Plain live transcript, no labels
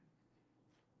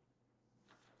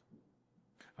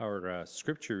Our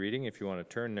scripture reading, if you want to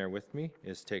turn there with me,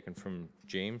 is taken from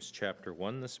James chapter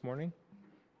 1 this morning.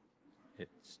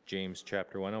 It's James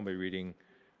chapter 1. I'll be reading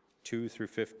 2 through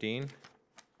 15.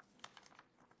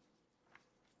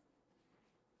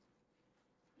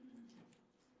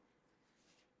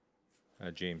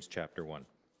 James chapter 1.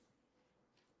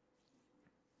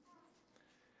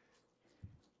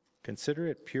 Consider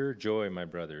it pure joy, my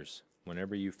brothers,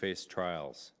 whenever you face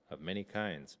trials of many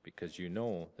kinds, because you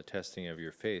know the testing of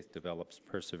your faith develops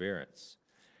perseverance.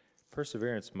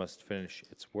 Perseverance must finish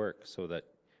its work so that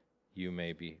you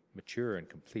may be mature and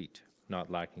complete, not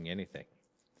lacking anything.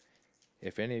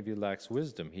 If any of you lacks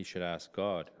wisdom, he should ask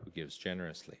God, who gives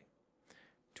generously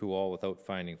to all without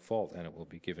finding fault, and it will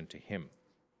be given to him.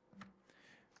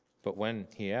 But when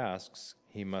he asks,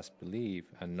 he must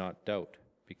believe and not doubt,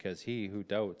 because he who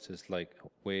doubts is like a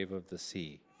wave of the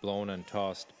sea, blown and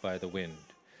tossed by the wind.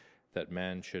 That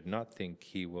man should not think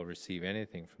he will receive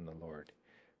anything from the Lord.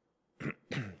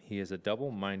 He is a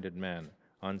double-minded man,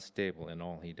 unstable in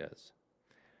all he does.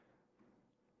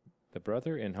 The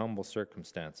brother in humble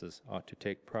circumstances ought to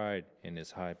take pride in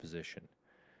his high position,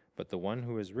 but the one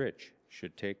who is rich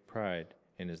should take pride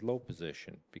in his low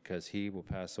position, because he will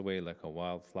pass away like a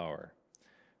wild flower.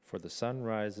 For the sun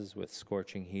rises with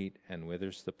scorching heat and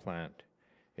withers the plant.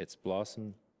 Its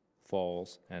blossom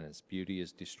falls, and its beauty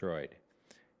is destroyed.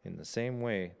 In the same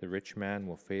way, the rich man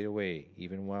will fade away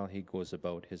even while he goes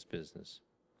about his business.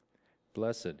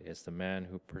 Blessed is the man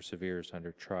who perseveres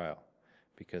under trial,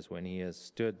 because when he has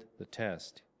stood the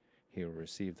test, he will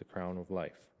receive the crown of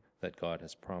life that God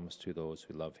has promised to those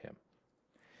who love him.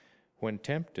 When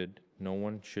tempted, no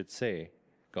one should say,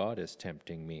 God is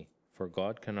tempting me, for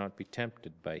God cannot be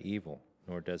tempted by evil,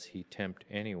 nor does he tempt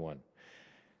anyone.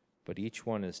 But each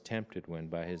one is tempted when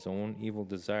by his own evil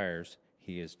desires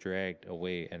he is dragged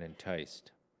away and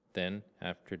enticed. Then,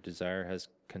 after desire has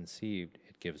conceived,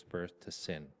 it gives birth to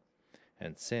sin.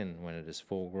 And sin, when it is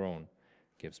full grown,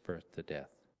 gives birth to death.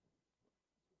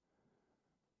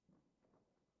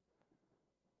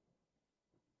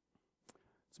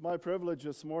 It's my privilege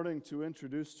this morning to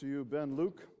introduce to you Ben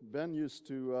Luke. Ben used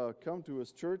to come to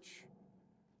his church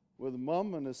with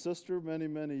Mom and his sister many,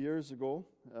 many years ago,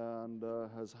 and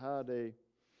has had a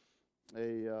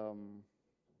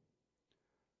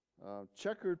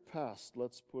checkered past,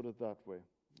 let's put it that way.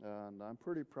 And I'm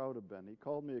pretty proud of Ben. He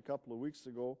called me a couple of weeks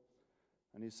ago,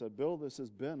 and he said, Bill, this is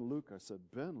Ben Luke. I said,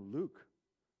 Ben Luke?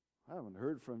 I haven't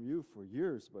heard from you for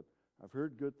years, but I've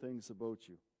heard good things about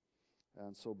you.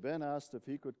 And so Ben asked if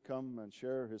he could come and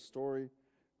share his story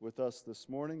with us this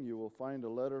morning. You will find a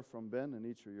letter from Ben in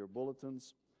each of your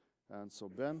bulletins. And so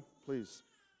Ben, please,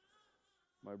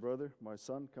 my brother, my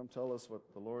son, come tell us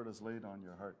what the Lord has laid on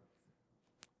your heart.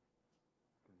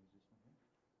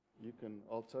 You can,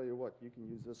 I'll tell you what, you can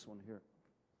use this one here.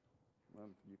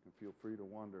 You can feel free to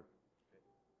wander.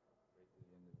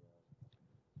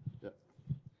 Yeah.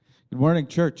 Good morning,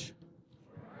 church.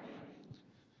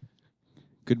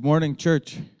 Good morning,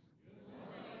 church.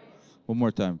 One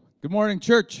more time. Good morning,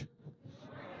 church.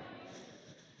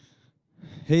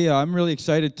 Hey, I'm really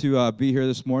excited to be here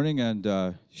this morning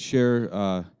and share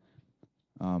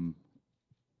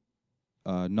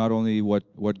not only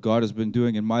what God has been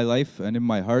doing in my life and in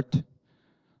my heart,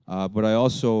 but I'm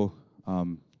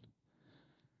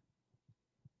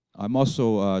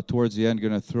also towards the end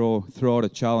going to throw out a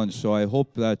challenge. So I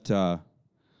hope that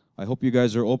I hope you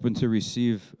guys are open to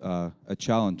receive a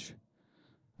challenge.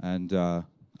 And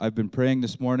I've been praying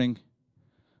this morning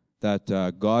that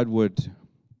God would,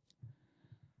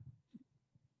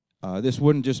 this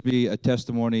wouldn't just be a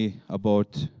testimony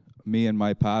about me and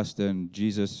my past and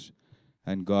Jesus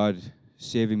and God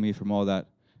saving me from all that,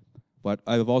 but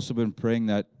I've also been praying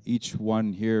that each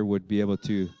one here would be able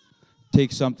to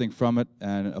take something from it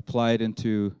and apply it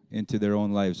into their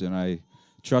own lives. And I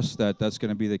trust that that's going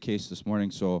to be the case this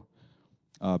morning. So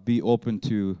be open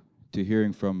to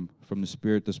hearing from the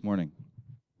Spirit this morning.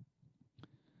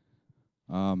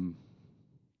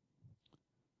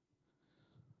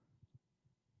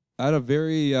 At a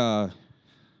very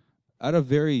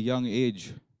young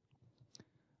age,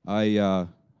 I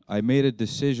made a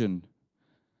decision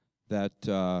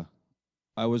that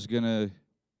I was gonna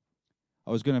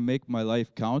make my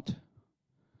life count.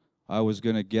 I was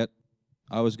gonna get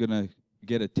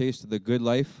a taste of the good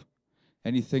life.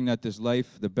 Anything that this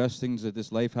life, the best things that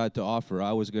this life had to offer,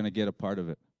 I was going to get a part of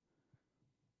it.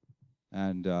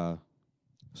 And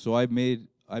so I made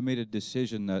a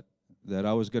decision that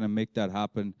I was going to make that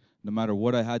happen. No matter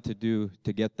what I had to do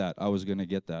to get that, I was going to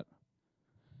get that.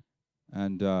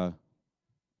 And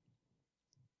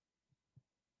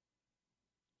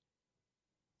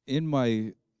in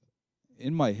my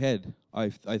in my head, I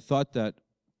thought that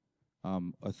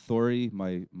authority,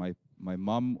 my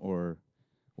mom or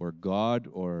God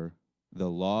or the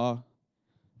law,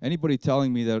 anybody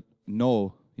telling me that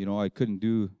no, I couldn't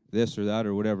do this or that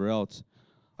or whatever else,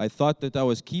 I thought that that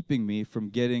was keeping me from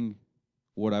getting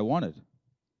what I wanted.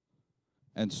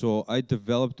 And so I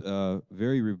developed a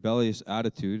very rebellious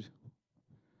attitude,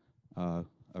 a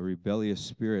rebellious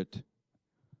spirit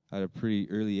at a pretty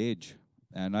early age.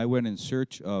 And I went in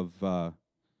search of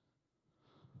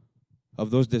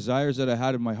those desires that I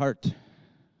had in my heart.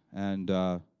 And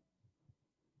I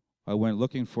went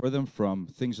looking for them from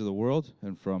things of the world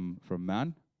and from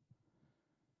man.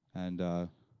 And I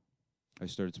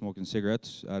started smoking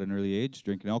cigarettes at an early age,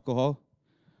 drinking alcohol,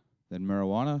 then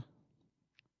marijuana.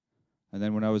 And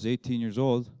then when I was 18 years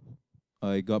old,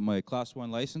 I got my Class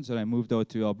 1 license, and I moved out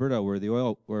to Alberta where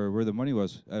the money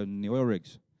was, in the oil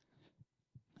rigs.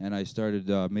 And I started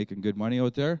making good money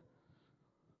out there.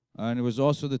 And it was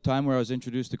also the time where I was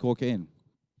introduced to cocaine.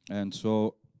 And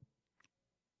so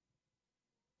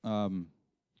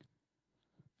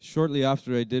shortly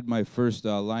after I did my first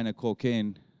line of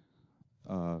cocaine,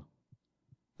 I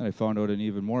found out an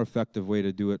even more effective way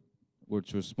to do it,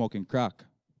 which was smoking crack.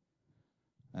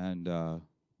 And I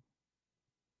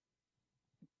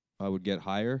would get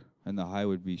higher, and the high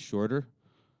would be shorter,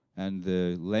 and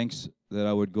the lengths that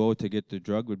I would go to get the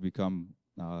drug would become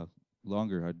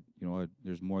longer.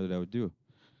 There's more that I would do.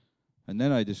 And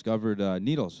then I discovered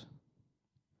needles,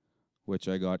 which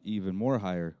I got even more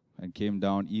higher and came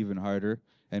down even harder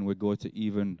and would go to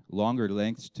even longer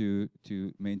lengths to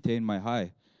maintain my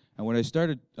high. And when I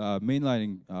started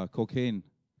mainlining cocaine,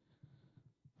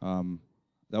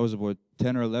 that was about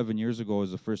 10 or 11 years ago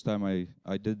was the first time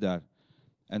I did that.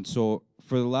 And so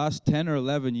for the last 10 or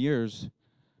 11 years,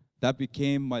 that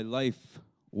became my life,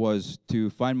 was to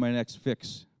find my next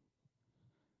fix.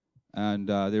 And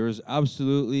there was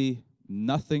absolutely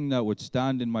nothing that would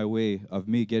stand in my way of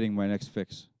me getting my next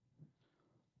fix.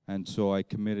 And so I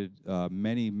committed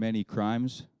many, many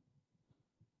crimes.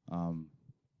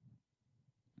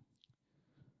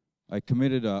 I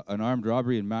committed an armed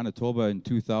robbery in Manitoba in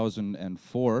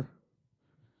 2004.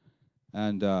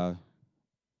 And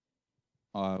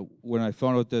when I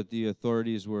found out that the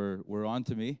authorities were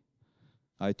onto me,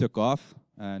 I took off.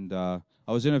 And I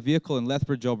was in a vehicle in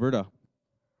Lethbridge, Alberta.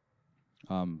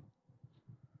 Me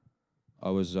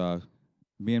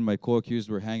and my co-accused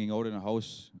were hanging out in a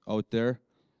house out there.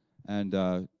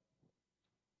 And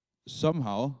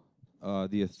somehow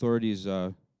the authorities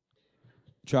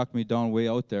tracked me down way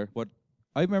out there. But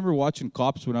I remember watching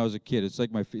Cops when I was a kid. It's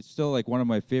still like one of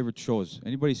my favorite shows.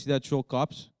 Anybody see that show,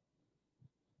 Cops?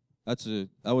 That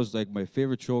was like my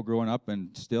favorite show growing up,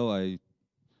 and still I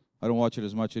don't watch it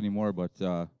as much anymore. But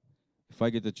if I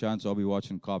get the chance, I'll be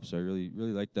watching Cops. I really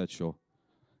like that show.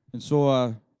 And so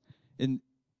I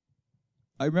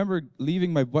remember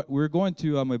leaving we were going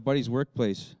to my buddy's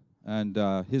workplace, and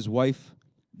his wife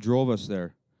drove us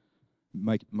there.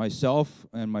 Myself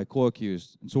and my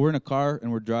co-accused. And so we're in a car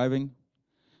and we're driving,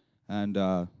 and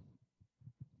I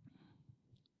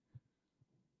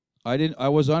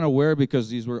was unaware because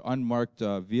these were unmarked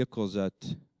vehicles that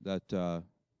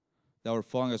were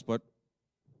following us, but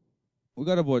we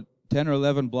got about 10 or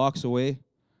 11 blocks away,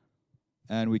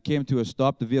 and we came to a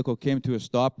stop. The vehicle came to a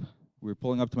stop. We were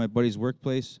pulling up to my buddy's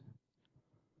workplace,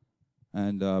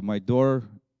 and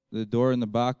the door in the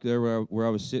back there where I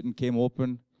was sitting came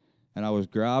open, and I was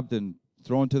grabbed and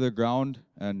thrown to the ground,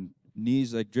 and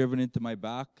knees like driven into my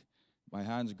back, my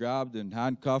hands grabbed and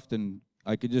handcuffed, and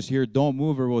I could just hear, "Don't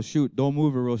move or we'll shoot, don't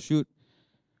move or we'll shoot."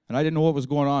 And I didn't know what was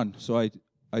going on, so I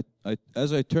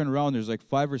as I turned around, there's like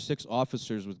 5 or 6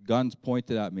 officers with guns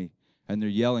pointed at me, and they're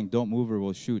yelling, "Don't move or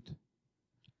we'll shoot."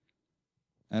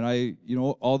 And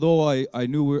although I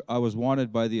knew I was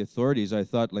wanted by the authorities, I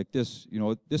thought like this,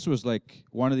 this was like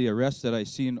one of the arrests that I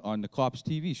seen on the Cops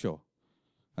TV show.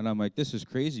 And I'm like, this is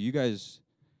crazy. You guys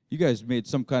made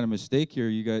some kind of mistake here.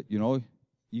 You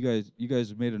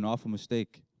guys made an awful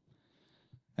mistake.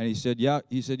 And he said,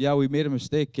 yeah, we made a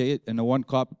mistake, Kate. And the one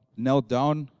cop knelt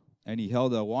down and he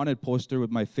held a wanted poster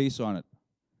with my face on it.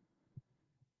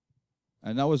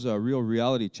 And that was a real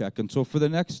reality check. And so for the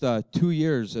next 2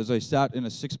 years, as I sat in a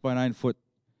 6-by-9 foot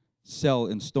cell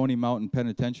in Stony Mountain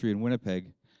Penitentiary in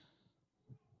Winnipeg,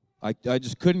 I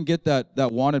just couldn't get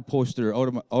that wanted poster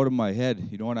out of my head,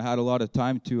 and I had a lot of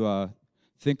time to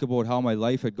think about how my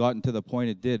life had gotten to the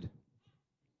point it did.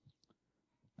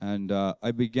 And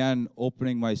I began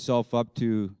opening myself up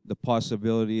to the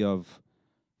possibility of,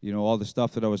 all the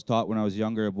stuff that I was taught when I was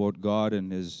younger about God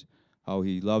and how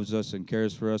He loves us and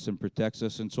cares for us and protects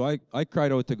us. And so I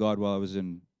cried out to God while I was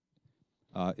in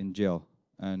jail.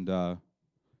 and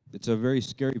it's a very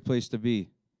scary place to be.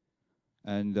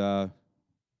 And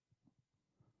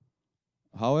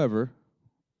however,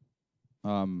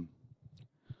 when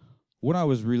I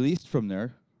was released from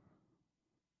there,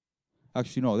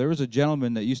 actually no, there was a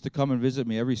gentleman that used to come and visit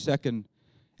me every second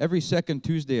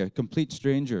Tuesday, a complete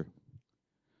stranger.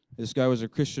 This guy was a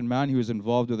Christian man. He was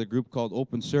involved with a group called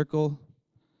Open Circle,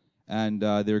 and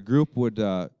their group would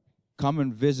come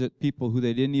and visit people who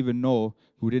they didn't even know,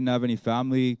 who didn't have any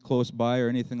family close by or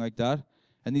anything like that.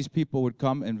 And these people would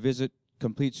come and visit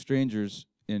complete strangers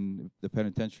in the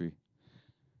penitentiary.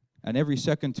 And every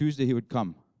second Tuesday he would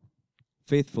come,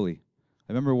 faithfully.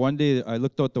 I remember one day I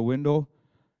looked out the window,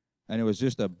 and it was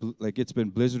just like it's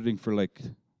been blizzarding for like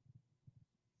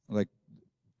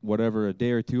whatever, a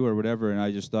day or two or whatever, and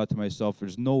I just thought to myself,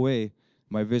 there's no way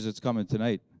my visit's coming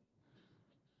tonight.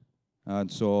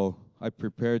 And so I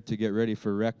prepared to get ready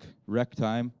for rec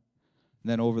time.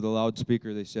 And then over the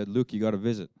loudspeaker they said, "Luke, you got to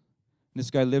visit." And this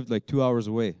guy lived like 2 hours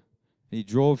away. And he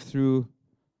drove through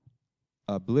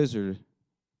a blizzard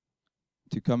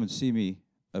to come and see me,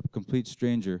 a complete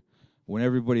stranger, when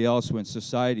everybody else, when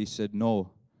society said,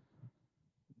 "No,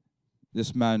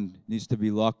 this man needs to be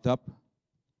locked up.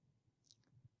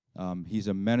 He's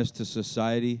a menace to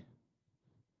society."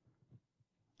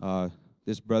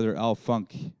 This brother, Al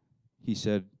Funk, he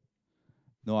said,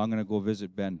 "No, I'm going to go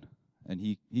visit Ben." And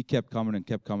he kept coming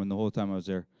the whole time I was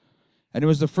there. And it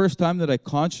was the first time that I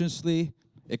consciously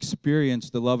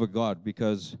experienced the love of God,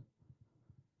 because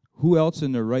who else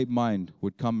in their right mind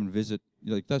would come and visit?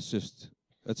 Like, that's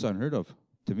unheard of.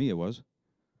 To me, it was.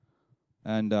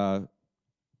 And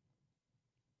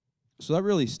so that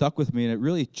really stuck with me, and it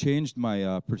really changed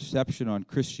my perception on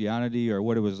Christianity, or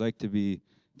what it was like to be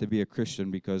a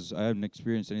Christian, because I hadn't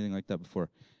experienced anything like that before.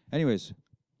 Anyways,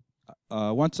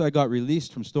 once I got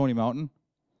released from Stony Mountain,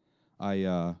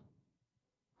 I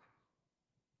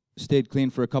stayed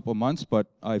clean for a couple months, but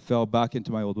I fell back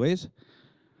into my old ways.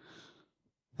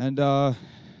 And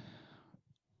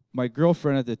my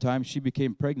girlfriend at the time, she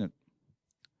became pregnant.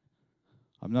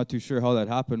 I'm not too sure how that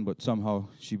happened, but somehow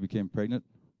she became pregnant.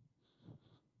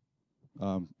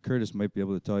 Curtis might be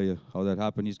able to tell you how that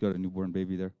happened. He's got a newborn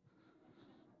baby there.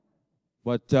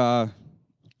 But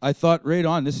I thought, right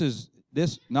on,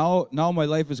 now my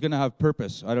life is going to have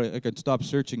purpose. I can stop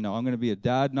searching now. I'm going to be a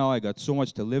dad now. I got so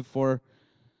much to live for,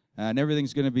 and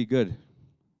everything's going to be good.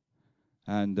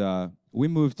 And we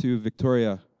moved to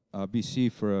Victoria,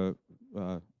 BC for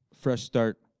a fresh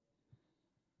start.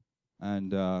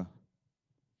 And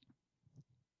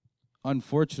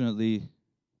unfortunately,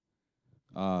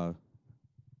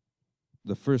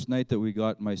 the first night that we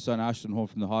got my son Ashton home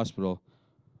from the hospital,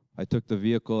 I took the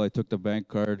vehicle, I took the bank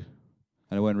card,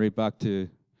 and I went right back to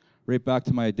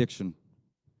my addiction.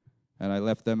 And I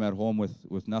left them at home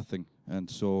with nothing. And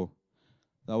so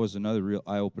that was another real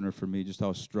eye-opener for me, just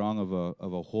how strong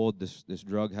of a hold this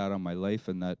drug had on my life,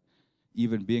 and that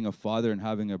even being a father and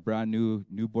having a brand new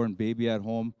newborn baby at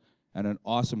home and an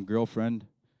awesome girlfriend,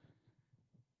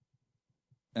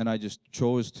 and I just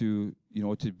chose to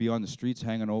be on the streets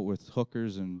hanging out with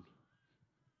hookers and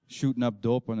shooting up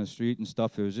dope on the street and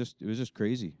stuff. It was just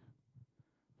crazy.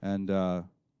 And I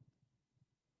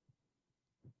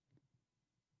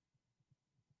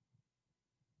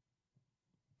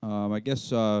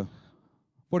guess about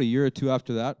a year or two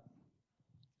after that,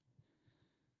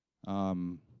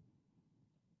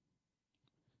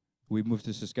 we moved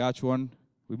to Saskatchewan.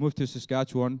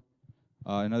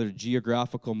 Another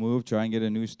geographical move, try and get a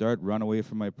new start, run away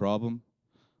from my problem.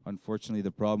 Unfortunately,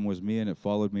 the problem was me, and it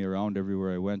followed me around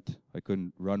everywhere I went. I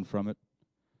couldn't run from it.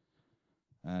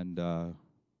 And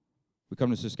we come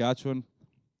to Saskatchewan.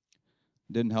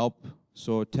 Didn't help.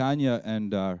 So Tanya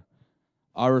and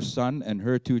our son and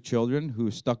her 2 children,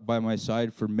 who stuck by my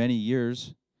side for many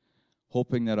years,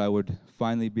 hoping that I would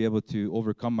finally be able to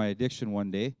overcome my addiction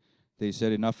one day, they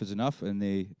said enough is enough, and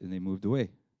they moved away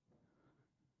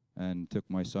and took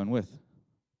my son with.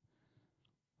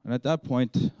 And at that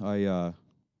point, I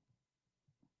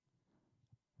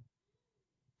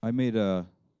knew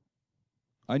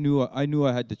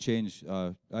I had to change.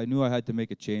 I knew I had to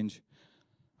make a change.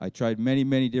 I tried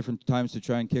many different times to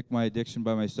try and kick my addiction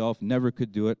by myself. Never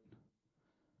could do it.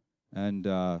 And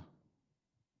I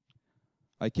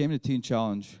came to Teen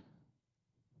Challenge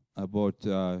about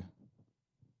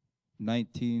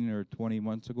 19 or 20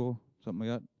 months ago, something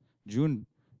like that.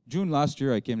 June last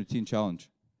year, I came to Teen Challenge.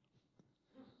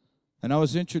 And I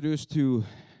was introduced to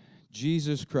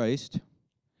Jesus Christ.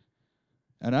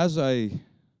 And as I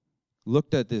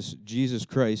looked at this Jesus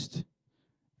Christ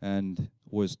and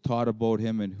was taught about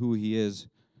him and who he is,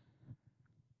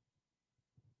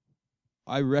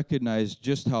 I recognized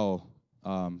just how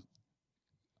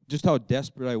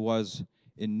desperate I was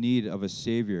in need of a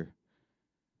Savior,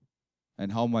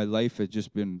 and how my life had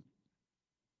just been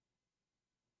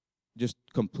just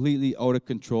completely out of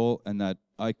control, and that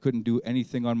I couldn't do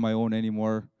anything on my own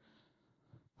anymore.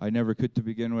 I never could to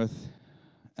begin with.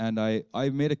 And I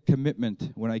made a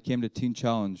commitment when I came to Teen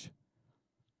Challenge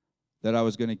that I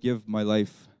was going to give my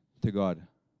life to God.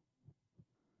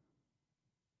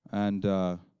 And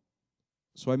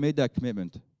so I made that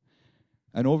commitment.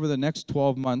 And over the next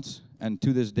 12 months, and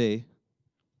to this day,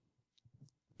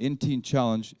 in Teen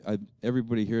Challenge,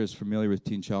 everybody here is familiar with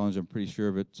Teen Challenge, I'm pretty sure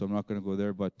of it, so I'm not going to go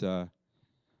there, but I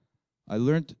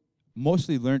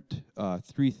mostly learned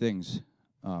 3 things: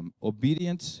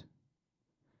 obedience,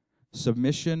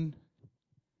 submission,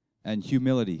 and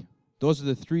humility. Those are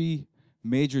the 3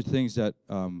 major things that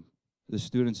the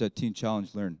students at Teen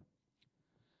Challenge learn.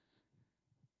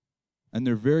 And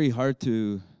they're very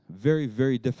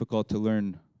very difficult to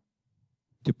learn,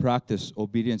 to practice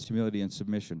obedience, humility, and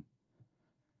submission.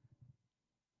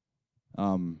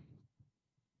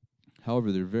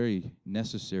 However, they're very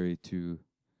necessary to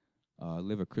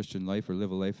live a Christian life, or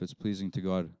live a life that's pleasing to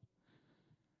God.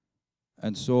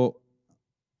 And so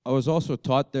I was also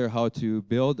taught there how to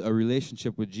build a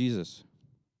relationship with Jesus.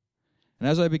 And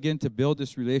as I began to build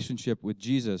this relationship with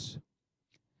Jesus,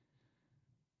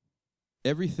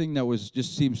 everything that was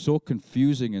just seemed so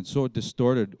confusing and so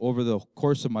distorted over the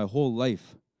course of my whole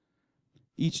life,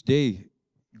 each day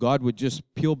God would just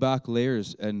peel back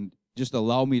layers and just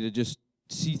allow me to just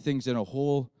see things in a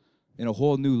whole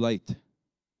new light.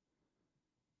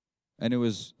 And it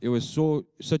was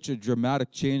such a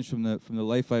dramatic change from the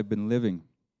life I've been living.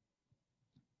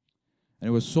 And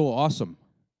it was so awesome.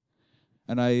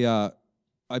 And I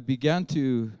began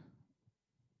to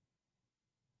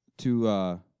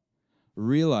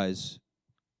realize,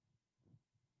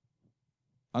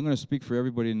 I'm going to speak for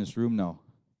everybody in this room now,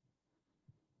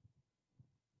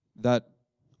 that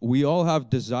we all have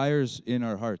desires in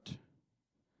our heart.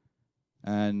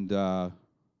 And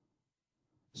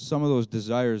some of those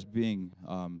desires being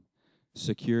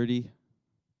security,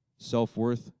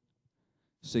 self-worth,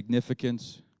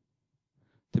 significance,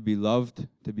 to be loved,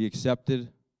 to be accepted,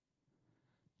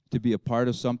 to be a part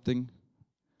of something.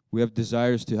 We have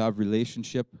desires to have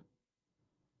relationship.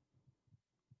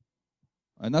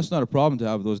 And that's not a problem to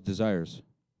have those desires.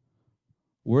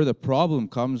 Where the problem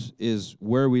comes is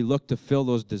where we look to fill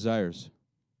those desires.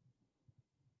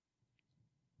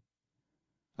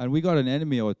 And we got an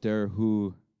enemy out there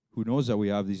who knows that we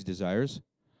have these desires.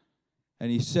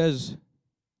 And he says,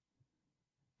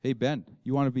 hey, Ben,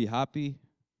 you want to be happy?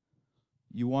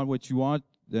 You want what you want?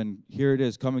 Then here it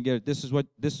is. Come and get it. This is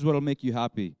what'll make you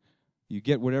happy. You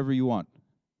get whatever you want.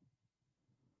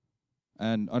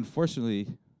 And unfortunately,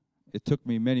 it took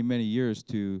me many, many years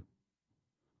to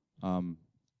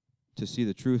see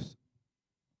the truth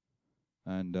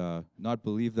and not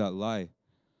believe that lie.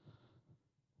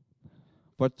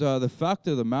 But the fact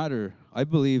of the matter, I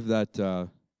believe that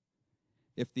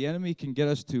if the enemy can get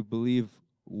us to believe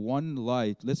one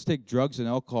lie, let's take drugs and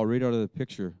alcohol right out of the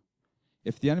picture.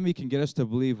 If the enemy can get us to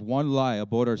believe one lie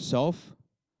about ourselves,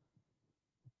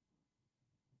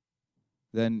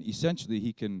 then essentially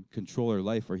he can control our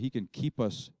life, or he can keep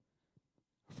us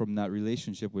from that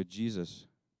relationship with Jesus.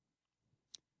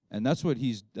 And that's what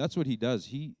he does.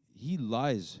 He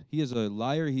lies. He is a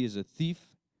liar. He is a thief.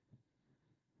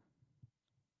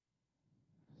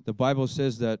 The Bible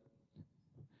says that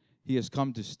he has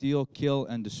come to steal, kill,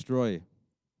 and destroy.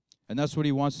 And that's what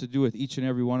he wants to do with each and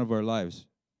every one of our lives.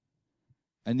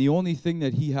 And the only thing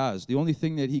that he has, the only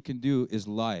thing that he can do is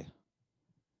lie.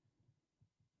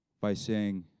 By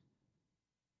saying,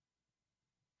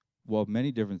 well,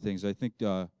 many different things. I think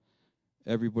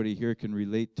everybody here can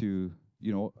relate to,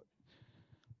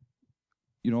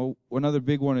 one other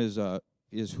big one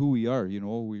is who we are.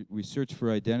 We search for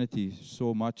identity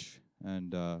so much,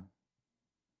 and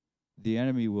the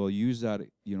enemy will use that.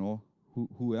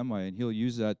 Who am I? And he'll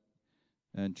use that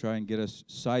and try and get us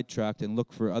sidetracked and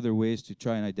look for other ways to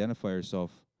try and identify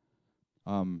ourselves.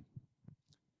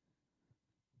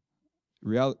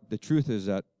 The truth is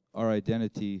that our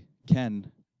identity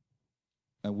can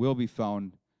and will be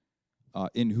found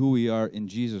in who we are in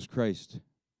Jesus Christ,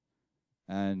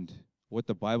 and what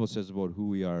the Bible says about who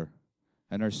we are,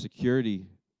 and our security.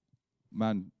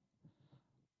 Man,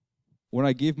 when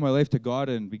I gave my life to God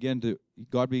and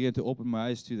God began to open my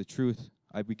eyes to the truth,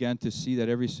 I began to see that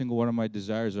every single one of my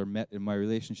desires are met in my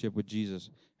relationship with Jesus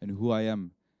and who I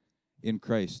am in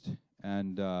Christ.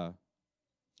 And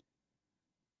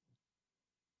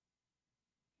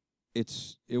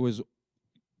it's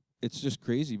just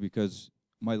crazy, because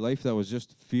my life that was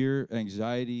just fear,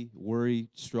 anxiety, worry,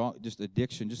 strong, just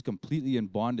addiction, just completely in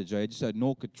bondage. I just had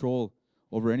no control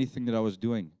over anything that I was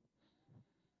doing.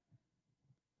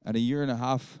 And a year and a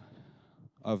half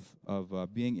of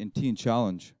being in Teen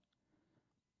Challenge.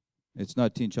 It's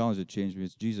not Teen Challenge that changed me,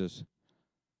 it's Jesus.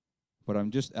 But I'm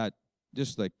just at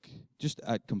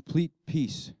complete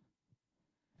peace.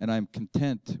 And I'm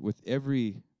content with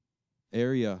every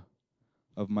area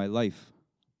of my life.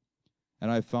 And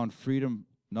I found freedom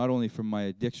not only from my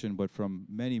addiction, but from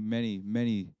many, many,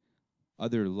 many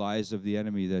other lies of the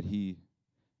enemy that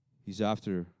he's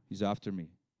after me.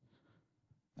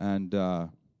 And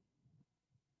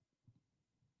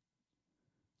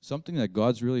something that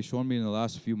God's really shown me in the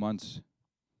last few months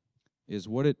is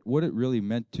what it really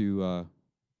meant to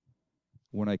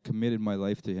when I committed my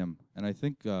life to Him. And I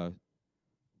think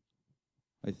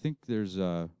there's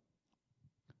a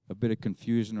bit of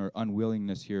confusion or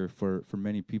unwillingness here for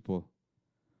many people.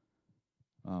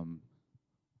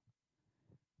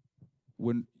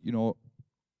 When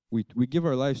we give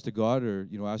our lives to God, or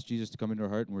ask Jesus to come into our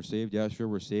heart, and we're saved. Yeah, sure,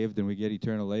 we're saved, and we get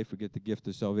eternal life. We get the gift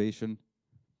of salvation.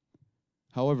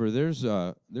 However, there's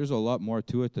a lot more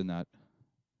to it than that,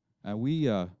 and we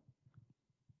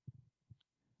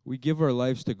give our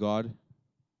lives to God.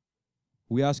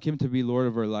 We ask Him to be Lord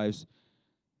of our lives.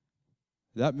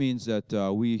 That means that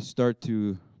we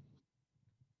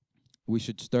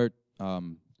should start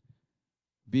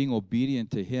being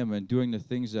obedient to Him and doing the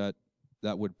things that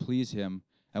would please Him.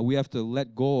 And we have to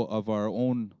let go of our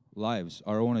own lives,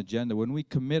 our own agenda. When we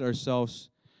commit ourselves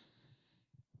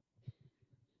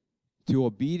to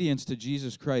obedience to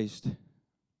Jesus Christ,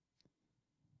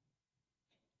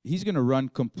 He's going to run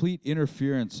complete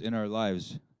interference in our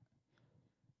lives.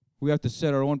 We have to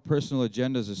set our own personal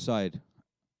agendas aside.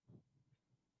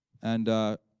 And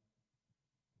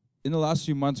in the last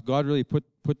few months, God really put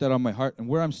that on my heart. And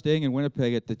where I'm staying in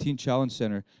Winnipeg at the Teen Challenge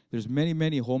Center, there's many,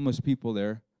 many homeless people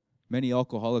there, many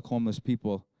alcoholic homeless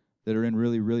people that are in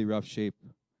really, really rough shape.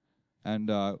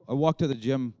 And I walk to the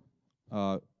gym,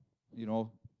 4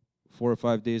 or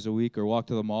 5 days a week, or walk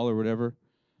to the mall or whatever.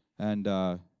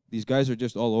 And these guys are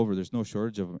just all over. There's no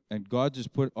shortage of them. And God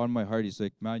just put on my heart, He's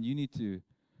like, man, you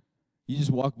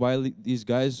just walk by these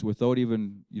guys without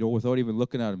even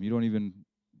looking at them. You don't even,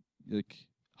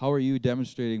 how are you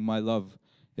demonstrating my love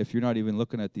if you're not even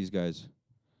looking at these guys?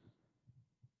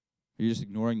 You're just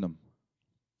ignoring them.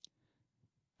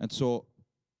 And so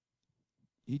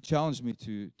He challenged me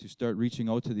to start reaching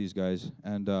out to these guys.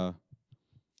 And I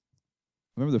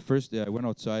remember the first day I went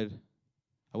outside.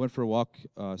 I went for a walk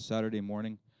Saturday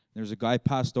morning. There's a guy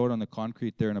passed out on the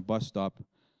concrete there in a bus stop.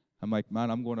 I'm like, man,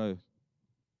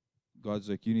 God's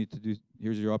like,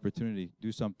 here's your opportunity,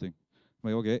 do something. I'm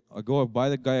like, okay, I'll go buy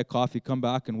the guy a coffee, come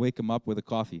back and wake him up with a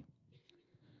coffee.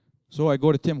 So I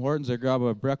go to Tim Hortons, I grab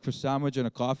a breakfast sandwich and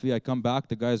a coffee, I come back,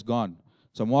 the guy's gone.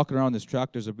 So I'm walking around this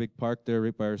track, there's a big park there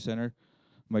right by our center.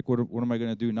 I'm like, what am I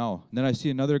going to do now? And then I see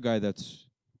another guy that's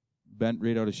bent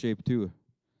right out of shape too.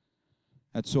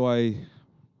 And so I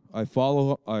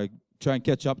try and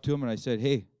catch up to him, and I said,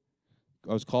 hey,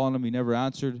 I was calling him, he never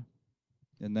answered.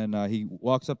 And then he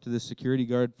walks up to this security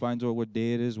guard, finds out what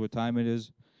day it is, what time it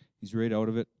is. He's right out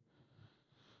of it.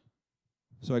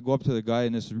 So I go up to the guy,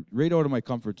 and it's right out of my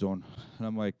comfort zone. And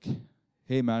I'm like,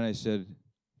 hey, man, I said,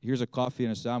 here's a coffee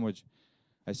and a sandwich.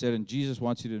 I said, and Jesus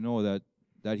wants you to know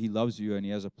that He loves you and He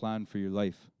has a plan for your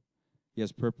life. He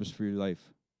has purpose for your life.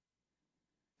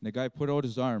 And the guy put out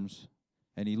his arms,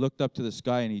 and he looked up to the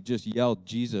sky, and he just yelled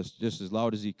Jesus just as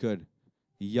loud as he could.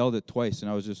 He yelled it twice,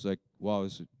 and I was just like, wow,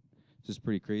 this is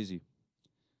pretty crazy.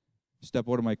 Step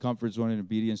out of my comfort zone in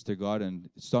obedience to God, and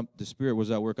the Spirit was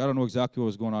at work. I don't know exactly what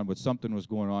was going on, but something was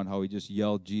going on, how he just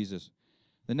yelled Jesus.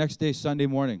 The next day, Sunday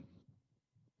morning,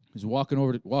 he's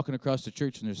walking across the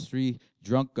church, and there's 3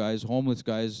 drunk guys, homeless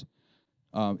guys,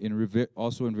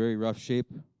 also in very rough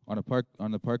shape on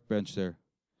the park bench there.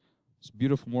 It's a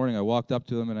beautiful morning. I walked up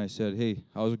to them, and I said, hey,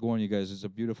 how's it going, you guys? It's a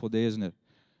beautiful day, isn't it?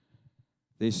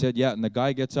 They said, yeah, and the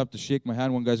guy gets up to shake my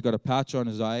hand. One guy's got a patch on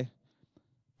his eye.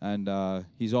 And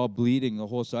he's all bleeding, the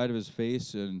whole side of his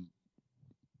face, and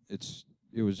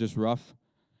it was just rough.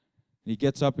 And he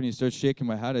gets up and he starts shaking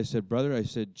my hand. I said, brother,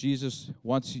 Jesus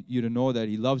wants you to know that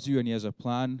He loves you and He has a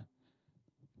plan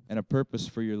and a purpose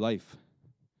for your life.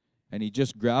 And he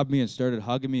just grabbed me and started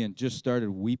hugging me and just started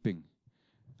weeping.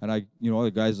 And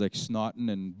the guy's like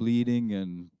snotting and bleeding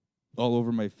and all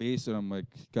over my face, and I'm like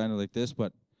kind of like this.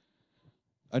 But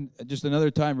just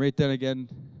another time, right then again,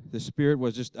 the Spirit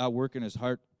was just at work in his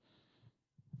heart.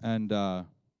 And I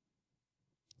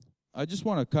just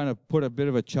want to kind of put a bit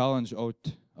of a challenge out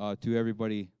to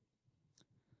everybody.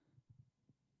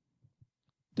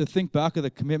 to think back of the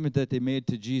commitment that they made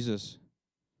to Jesus.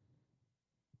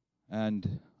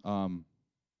 And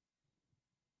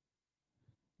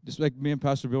just like me and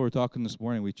Pastor Bill were talking this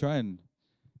morning, we try and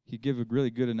he gave a really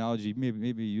good analogy.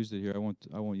 Maybe he used it here. I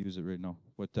won't use it right now.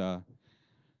 But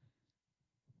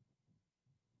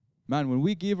man, when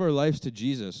we give our lives to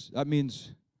Jesus, that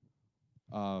means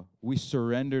we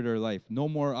surrendered our life. No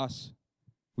more us.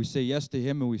 We say yes to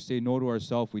him and we say no to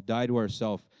ourselves. We die to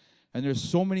ourselves. And there's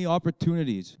so many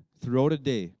opportunities throughout a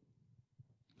day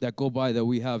that go by that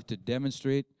we have to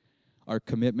demonstrate our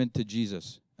commitment to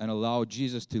Jesus and allow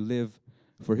Jesus to live,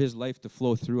 for his life to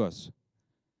flow through us.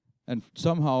 And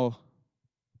somehow,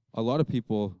 a lot of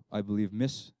people, I believe,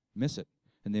 miss it.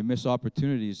 And they miss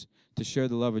opportunities to share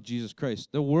the love of Jesus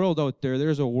Christ. The world out there,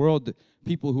 there's a world,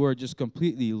 people who are just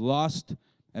completely lost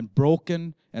and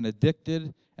broken and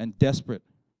addicted and desperate.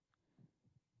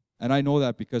 And I know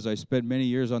that because I spent many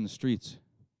years on the streets.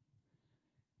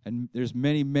 And there's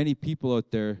many, many people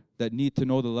out there that need to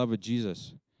know the love of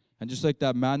Jesus. And just like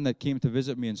that man that came to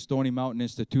visit me in Stony Mountain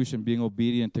Institution, being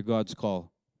obedient to God's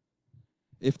call.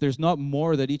 If there's not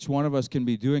more that each one of us can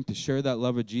be doing to share that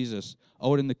love of Jesus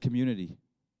out in the community.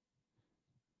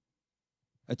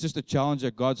 It's just a challenge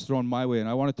that God's thrown my way, and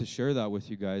I wanted to share that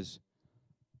with you guys.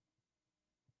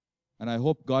 And I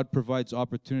hope God provides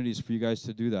opportunities for you guys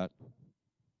to do that.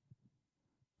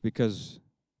 Because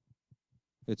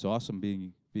it's awesome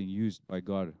being used by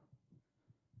God.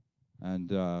 And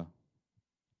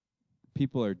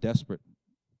people are desperate.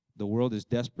 The world is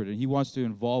desperate, and he wants to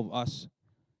involve us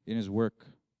in his work.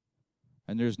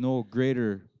 And there's no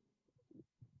greater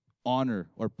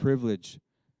honor or privilege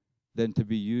than to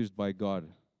be used by God.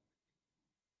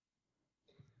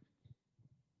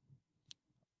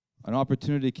 An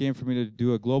opportunity came for me to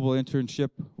do a global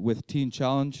internship with Teen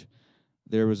Challenge.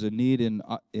 There was a need in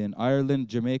Ireland,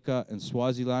 Jamaica, and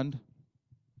Swaziland.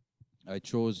 I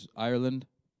chose Ireland.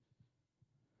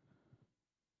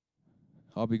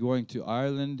 I'll be going to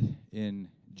Ireland in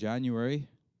January.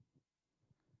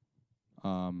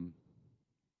 I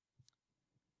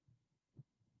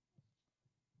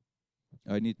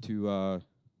need to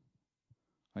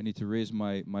raise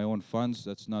my own funds.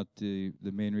 That's not the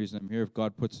main reason I'm here. If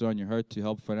God puts it on your heart to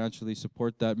help financially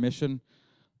support that mission,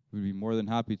 we'd be more than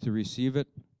happy to receive it.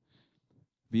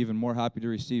 Be even more happy to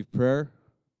receive prayer.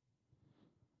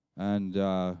 And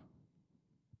I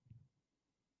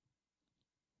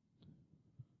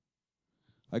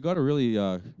got a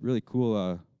really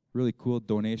cool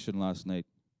donation last night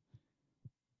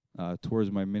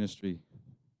towards my ministry,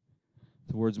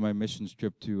 towards my missions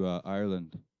trip to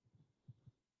Ireland.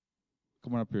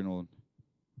 Come on up here, Nolan.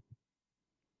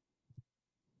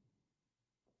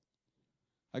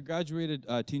 I graduated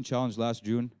Teen Challenge last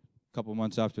June. A couple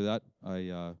months after that,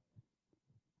 I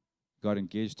got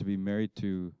engaged to be married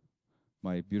to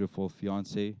my beautiful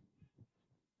fiancée,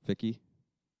 Vicky.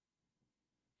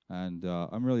 And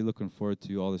I'm really looking forward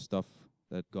to all the stuff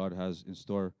that God has in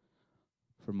store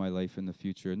for my life in the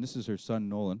future. And this is her son,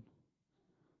 Nolan.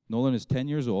 Nolan is 10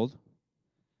 years old.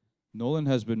 Nolan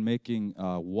has been making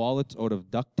wallets out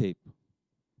of duct tape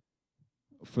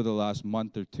for the last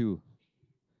month or two.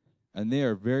 And they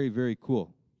are very, very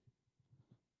cool.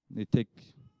 They take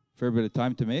a fair bit of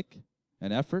time to make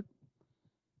and effort.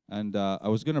 And I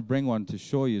was going to bring one to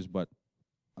show you, but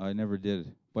I never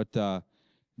did. But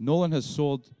Nolan has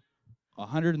sold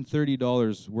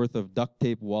 $130 worth of duct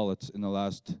tape wallets in the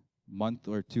last month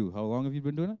or two. How long have you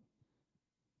been doing it?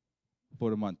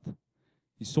 About a month.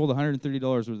 He sold $130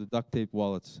 worth of duct tape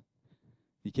wallets.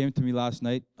 He came to me last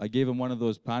night. I gave him one of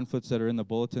those pamphlets that are in the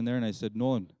bulletin there, and I said,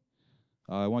 Nolan,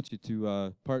 I want you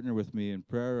to partner with me in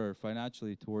prayer or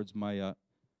financially towards my... go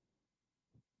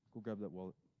grab that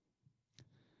wallet.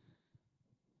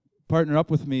 Partner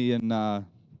up with me in my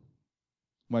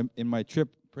trip.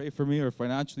 Pray for me or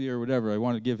financially or whatever. I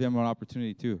want to give him an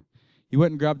opportunity too. He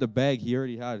went and grabbed a bag he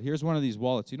already had. Here's one of these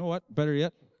wallets. You know what? Better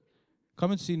yet,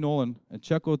 come and see Nolan and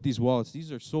check out these wallets.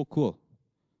 These are so cool.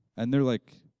 And they're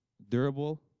like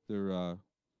durable.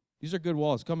 These are good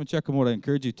wallets. Come and check them out. I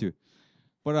encourage you to.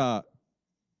 But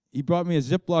he brought me a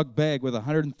Ziploc bag with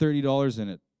 $130 in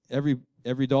it.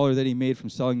 Every dollar that he made from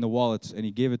selling the wallets, and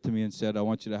he gave it to me and said, I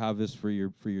want you to have this for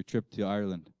your trip to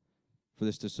Ireland, for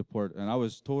this to support. And I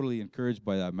was totally encouraged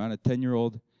by that, man. A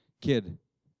 10-year-old kid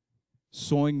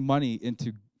sowing money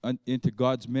into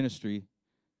God's ministry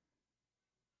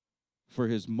for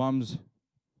his mom's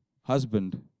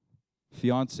husband,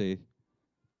 fiance,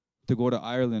 to go to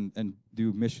Ireland and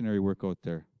do missionary work out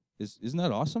there. Isn't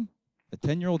that awesome? A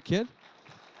 10-year-old kid?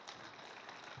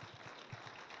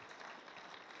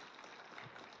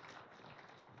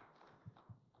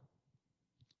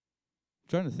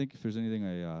 trying to think if there's anything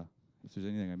I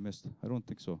missed. I don't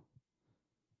think so.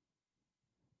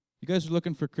 You guys are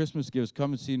looking for Christmas gifts,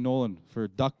 come and see Nolan for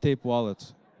duct tape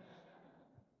wallets.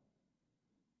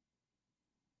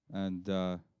 And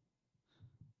I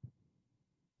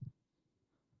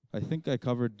think I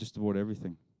covered just about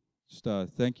everything. Just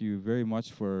thank you very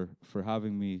much for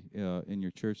having me in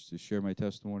your church to share my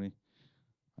testimony.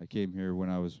 I came here when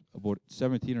I was about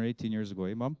 17 or 18 years ago.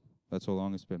 Hey, Mom? That's how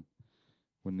long it's been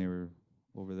when they were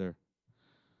over there.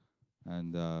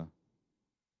 And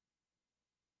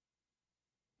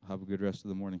have a good rest of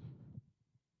the morning.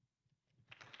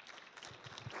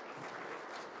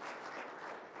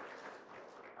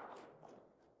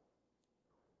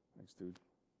 Thanks, dude.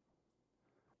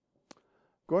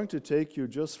 Going to take you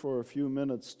just for a few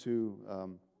minutes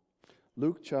to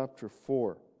Luke chapter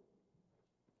 4.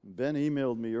 Ben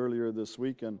emailed me earlier this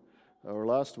week or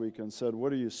last week and said,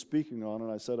 "What are you speaking on?"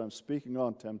 And I said, "I'm speaking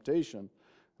on temptation."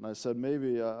 And I said,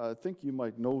 "Maybe I think you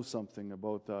might know something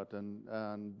about that."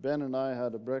 And Ben and I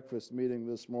had a breakfast meeting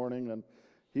this morning, and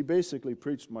he basically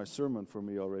preached my sermon for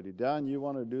me already. "Dan, you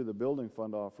want to do the building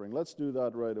fund offering? Let's do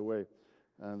that right away,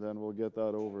 and then we'll get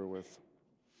that over with."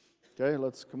 Okay,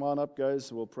 let's come on up,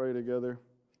 guys. We'll pray together.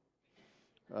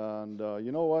 And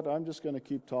you know what? I'm just going to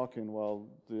keep talking while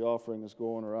the offering is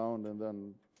going around, and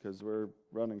then because we're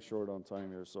running short on time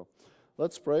here. So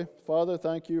let's pray. Father,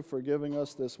 thank you for giving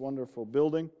us this wonderful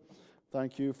building.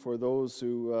 Thank you for those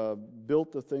who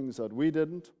built the things that we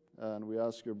didn't, and we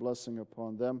ask your blessing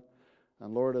upon them.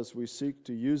 And Lord, as we seek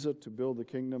to use it to build the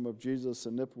kingdom of Jesus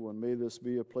in Nipawin, may this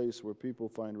be a place where people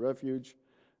find refuge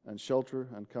and shelter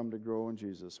and come to grow in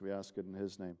Jesus. We ask it in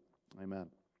his name. Amen.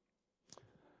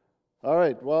 All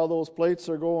right, while those plates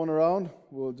are going around,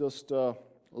 we'll just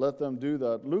let them do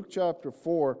that. Luke chapter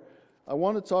 4, I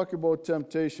want to talk about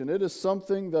temptation. It is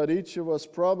something that each of us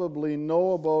probably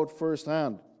know about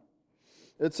firsthand.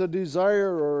 It's a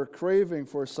desire or a craving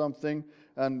for something,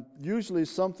 and usually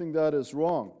something that is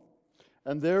wrong.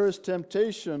 And there is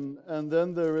temptation, and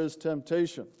then there is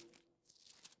temptation.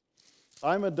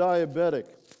 I'm a diabetic,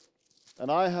 and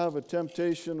I have a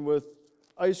temptation with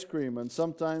ice cream, and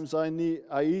sometimes I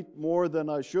eat more than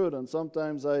I should, and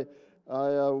sometimes I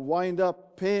wind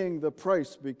up paying the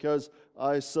price because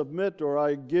I submit or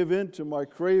I give in to my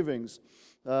cravings,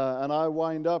 and I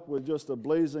wind up with just a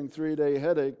blazing 3-day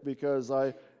headache because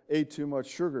I ate too much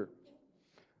sugar.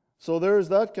 So there's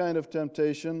that kind of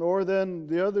temptation. Or then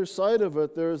the other side of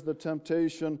it, there's the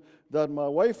temptation that my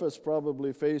wife has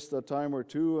probably faced a time or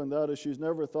two, and that is she's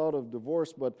never thought of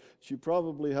divorce, but she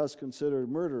probably has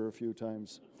considered murder a few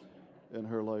times in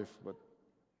her life. But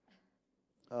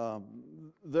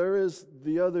there is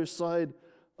the other side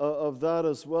of that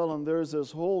as well, and there's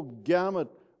this whole gamut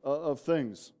of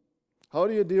things. How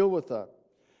do you deal with that?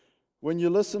 When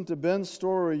you listen to Ben's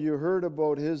story, you heard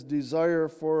about his desire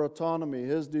for autonomy,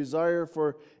 his desire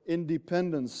for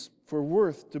independence, for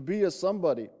worth, to be a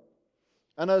somebody.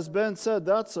 And as Ben said,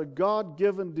 that's a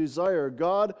God-given desire.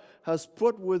 God has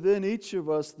put within each of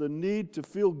us the need to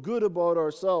feel good about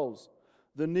ourselves,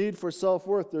 the need for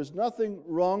self-worth. There's nothing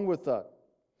wrong with that.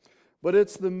 But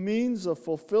it's the means of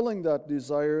fulfilling that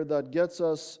desire that gets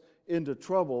us into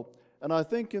trouble. And I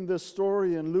think in this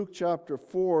story in Luke chapter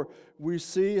 4, we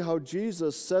see how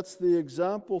Jesus sets the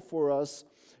example for us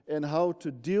in how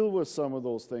to deal with some of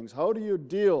those things. How do you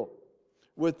deal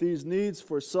with these needs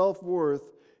for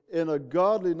self-worth in a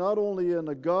godly, not only in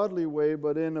a godly way,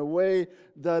 but in a way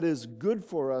that is good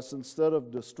for us instead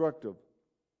of destructive?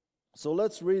 So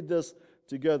let's read this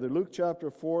together. Luke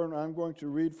chapter 4, and I'm going to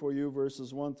read for you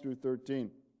verses 1 through 13.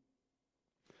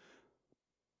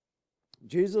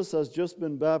 Jesus has just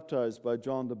been baptized by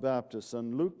John the Baptist,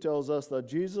 and Luke tells us that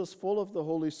Jesus, full of the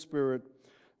Holy Spirit,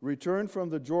 returned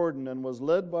from the Jordan and was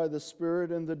led by the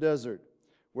Spirit in the desert,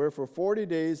 where for 40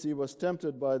 days he was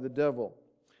tempted by the devil.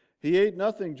 He ate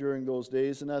nothing during those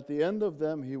days, and at the end of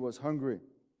them he was hungry.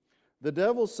 The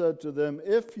devil said to them,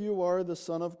 "If you are the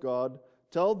Son of God,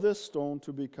 tell this stone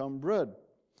to become bread."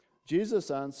 Jesus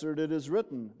answered, "It is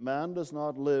written, man does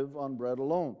not live on bread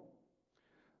alone."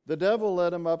 The devil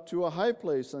led him up to a high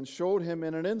place and showed him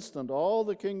in an instant all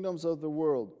the kingdoms of the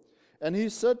world. And he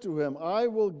said to him, "I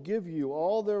will give you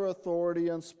all their authority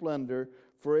and splendor,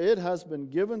 for it has been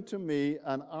given to me,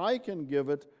 and I can give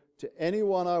it to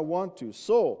anyone I want to.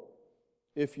 So,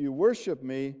 if you worship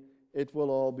me, it will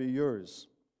all be yours."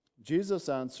 Jesus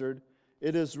answered,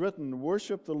 "It is written,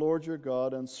 worship the Lord your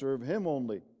God and serve him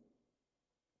only."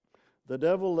 The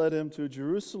devil led him to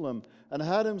Jerusalem and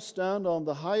had him stand on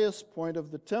the highest point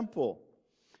of the temple.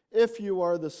 "If you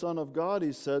are the Son of God,"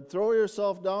 he said, "throw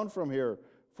yourself down from here,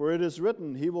 for it is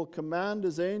written, he will command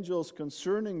his angels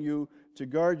concerning you to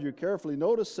guard you carefully.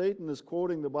 Notice Satan is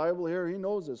quoting the Bible here. He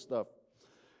knows this stuff.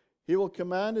 He will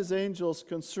command his angels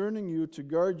concerning you to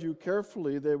guard you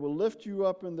carefully. They will lift you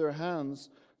up in their hands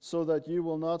so that you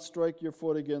will not strike your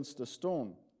foot against a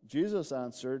stone. Jesus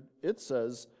answered, it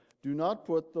says, do not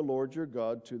put the Lord your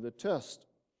God to the test.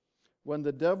 When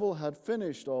the devil had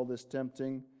finished all this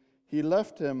tempting, he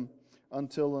left him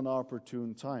until an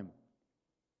opportune time.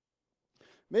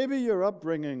 Maybe your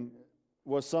upbringing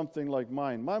was something like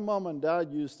mine. My mom and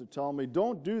dad used to tell me,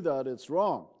 don't do that, it's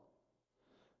wrong.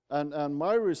 And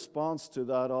my response to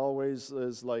that always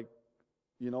is like,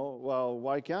 well,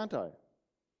 why can't I?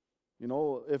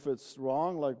 If it's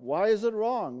wrong, like, why is it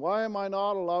wrong? Why am I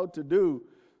not allowed to do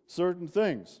certain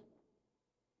things?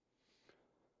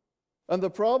 And the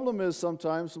problem is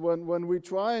sometimes when we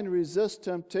try and resist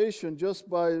temptation just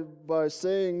by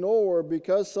saying no, or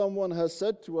because someone has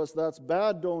said to us, that's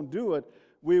bad, don't do it,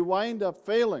 we wind up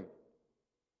failing.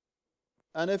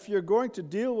 And if you're going to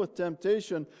deal with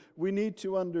temptation, we need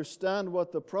to understand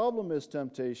what the problem is,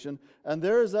 temptation. And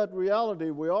there is that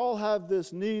reality. We all have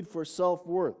this need for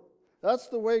self-worth. That's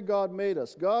the way God made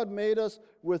us. God made us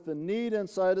with a need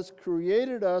inside us,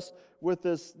 created us with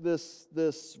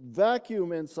this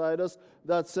vacuum inside us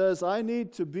that says, I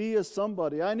need to be a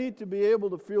somebody. I need to be able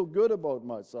to feel good about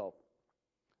myself.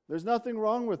 There's nothing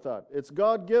wrong with that. It's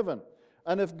God-given.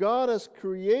 And if God has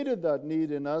created that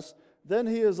need in us, then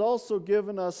He has also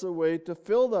given us a way to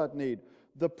fill that need.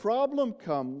 The problem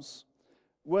comes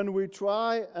when we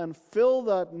try and fill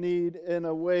that need in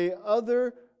a way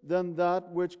other than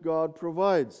that which God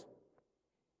provides.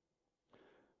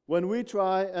 When we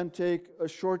try and take a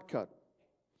shortcut,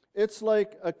 it's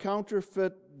like a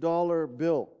counterfeit dollar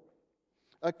bill.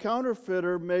 A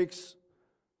counterfeiter makes,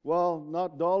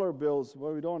 not dollar bills,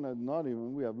 we don't have,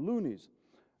 we have loonies.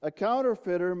 A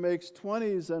counterfeiter makes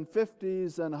 20s and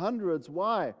 50s and hundreds.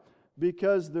 Why?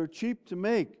 Because they're cheap to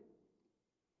make.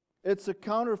 It's a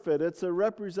counterfeit. It's a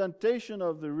representation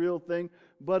of the real thing,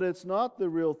 but it's not the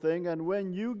real thing. And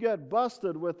when you get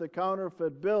busted with a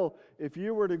counterfeit bill, if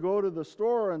you were to go to the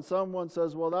store and someone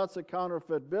says, well, that's a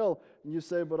counterfeit bill, and you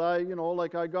say, but I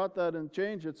got that in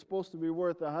change, it's supposed to be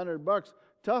worth $100.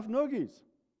 Tough noogies.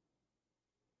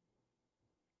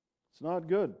 It's not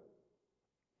good.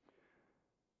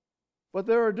 But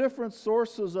there are different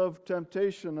sources of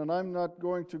temptation, and I'm not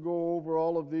going to go over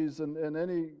all of these in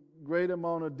any great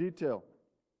amount of detail.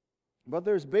 But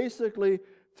there's basically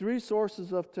three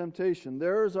sources of temptation.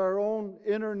 There's our own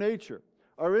inner nature.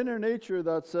 Our inner nature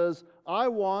that says, I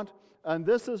want, and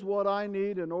this is what I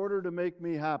need in order to make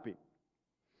me happy.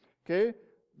 Okay?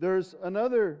 There's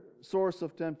another source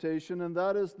of temptation, and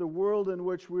that is the world in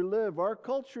which we live. Our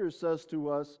culture says to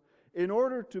us, in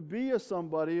order to be a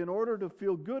somebody, in order to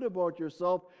feel good about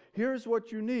yourself, here's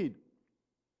what you need.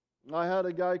 I had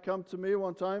a guy come to me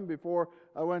one time before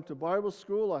I went to Bible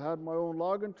school. I had my own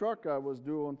logging truck. I was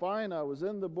doing fine. I was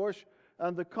in the bush.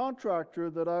 And the contractor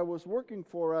that I was working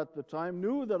for at the time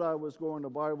knew that I was going to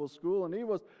Bible school, and he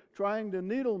was trying to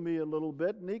needle me a little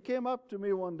bit. And he came up to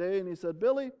me one day and he said,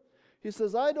 Billy, he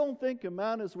says, I don't think a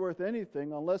man is worth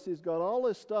anything unless he's got all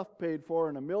his stuff paid for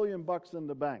and $1 million in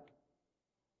the bank.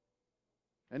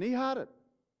 And he had it.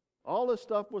 All his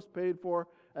stuff was paid for,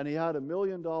 and he had $1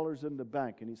 million in the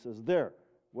bank. And he says, there,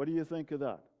 what do you think of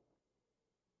that?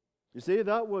 You see,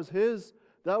 that was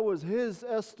his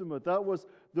estimate. That was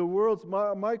the world's,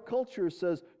 my culture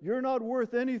says, you're not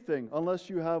worth anything unless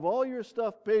you have all your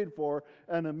stuff paid for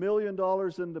and $1 million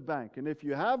in the bank. And if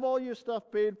you have all your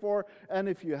stuff paid for, and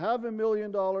if you have $1 million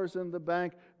in the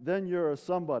bank, then you're a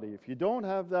somebody. If you don't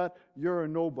have that, you're a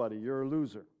nobody. You're a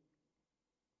loser.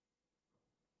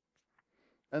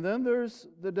 And then there's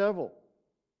the devil.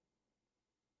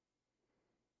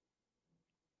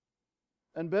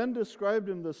 And Ben described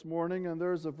him this morning, and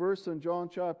there's a verse in John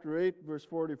chapter 8, verse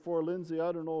 44. Lindsay,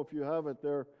 I don't know if you have it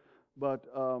there, but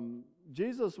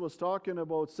Jesus was talking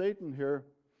about Satan here,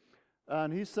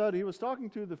 and he said, he was talking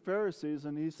to the Pharisees,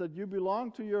 and he said, you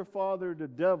belong to your father, the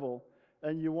devil,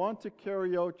 and you want to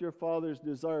carry out your father's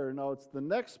desire. Now, it's the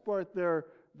next part there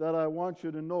that I want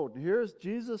you to note. Here's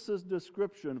Jesus'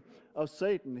 description of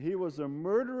Satan. He was a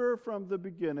murderer from the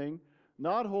beginning,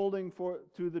 not holding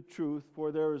to the truth,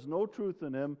 for there is no truth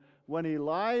in him. When he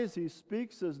lies, he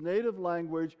speaks his native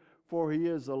language, for he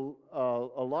is a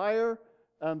liar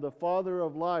and the father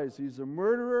of lies. He's a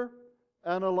murderer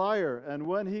and a liar. And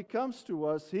when he comes to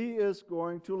us, he is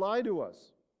going to lie to us.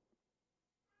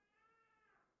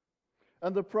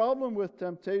 And the problem with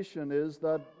temptation is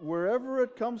that wherever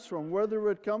it comes from, whether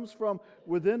it comes from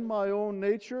within my own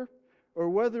nature, or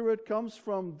whether it comes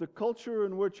from the culture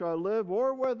in which I live,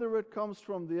 or whether it comes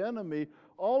from the enemy,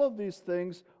 All of these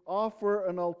things offer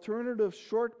an alternative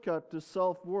shortcut to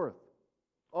self-worth.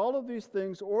 All of these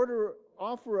things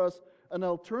offer us an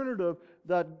alternative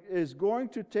that is going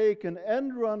to take an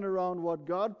end run around what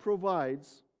God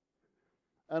provides,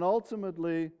 and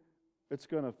ultimately it's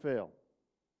going to fail.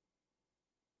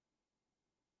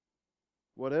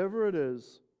 Whatever it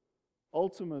is,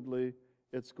 ultimately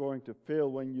it's going to fail.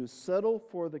 When you settle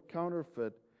for the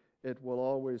counterfeit, it will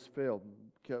always fail.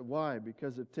 Why?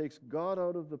 Because it takes God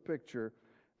out of the picture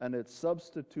and it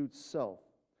substitutes self.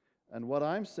 And what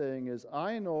I'm saying is,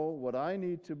 I know what I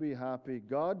need to be happy.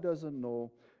 God doesn't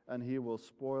know, and He will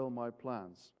spoil my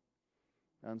plans.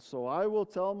 And so I will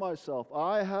tell myself,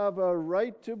 I have a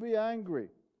right to be angry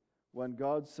when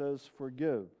God says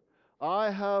forgive.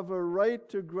 I have a right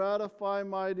to gratify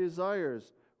my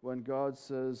desires when God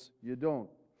says you don't.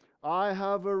 I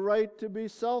have a right to be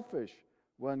selfish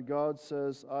when God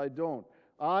says I don't.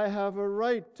 I have a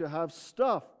right to have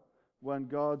stuff when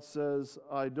God says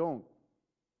I don't.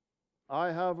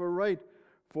 I have a right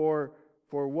for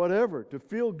whatever, to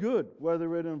feel good,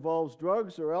 whether it involves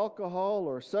drugs or alcohol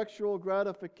or sexual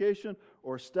gratification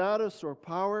or status or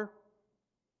power.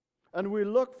 And we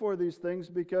look for these things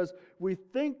because we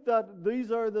think that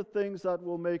these are the things that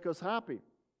will make us happy. Do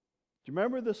you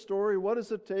remember the story? What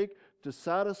does it take to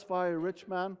satisfy a rich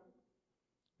man?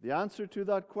 The answer to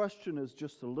that question is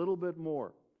just a little bit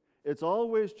more. It's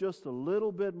always just a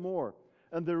little bit more.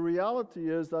 And the reality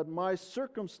is that my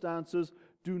circumstances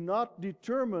do not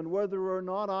determine whether or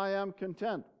not I am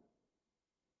content.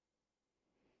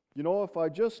 You know, if I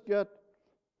just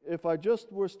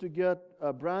was to get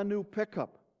a brand new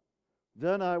pickup,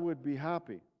 then I would be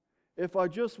happy. If I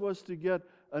just was to get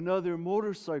another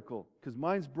motorcycle, because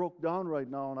mine's broke down right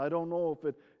now and I don't know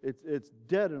if it's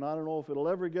dead and I don't know if it'll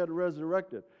ever get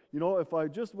resurrected. You know, if I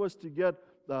just was to get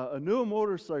a new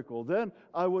motorcycle, then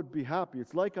I would be happy.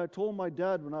 It's like I told my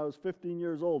dad when I was 15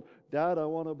 years old, Dad, I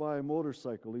want to buy a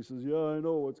motorcycle. He says, yeah, I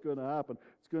know what's going to happen.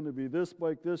 It's going to be this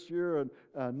bike this year,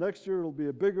 and next year it'll be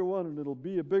a bigger one, and it'll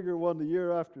be a bigger one the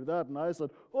year after that. And I said,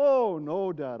 oh,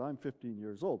 no, Dad, I'm 15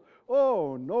 years old.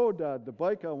 Oh, no, Dad, the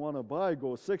bike I want to buy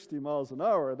goes 60 miles an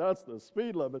hour. That's the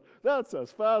speed limit. That's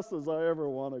as fast as I ever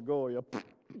want to go. You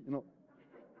know.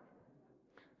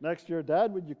 Next year,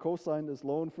 Dad, would you co-sign this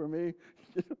loan for me?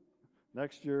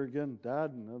 Next year again,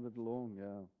 Dad, another loan,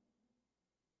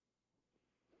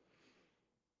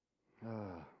 yeah.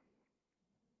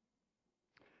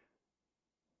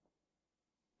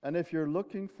 And if you're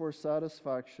looking for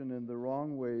satisfaction in the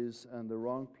wrong ways and the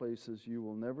wrong places, you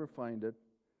will never find it,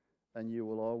 and you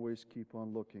will always keep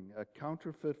on looking. A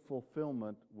counterfeit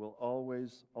fulfillment will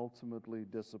always ultimately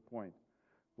disappoint,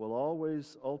 will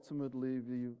always ultimately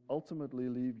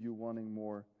leave you wanting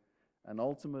more, and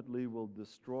ultimately will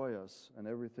destroy us and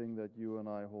everything that you and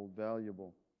I hold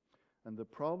valuable. And the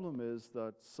problem is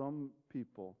that some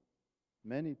people,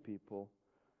 many people,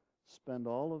 spend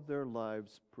all of their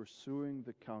lives pursuing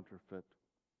the counterfeit,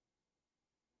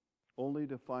 only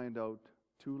to find out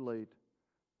too late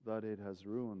that it has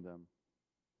ruined them,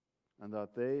 and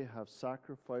that they have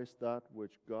sacrificed that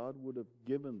which God would have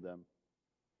given them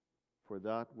for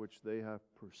that which they have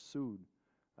pursued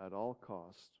at all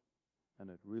cost, and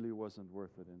it really wasn't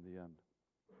worth it in the end.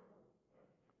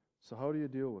 So how do you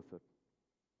deal with it?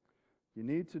 You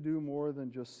need to do more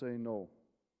than just say no.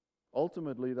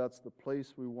 Ultimately, that's the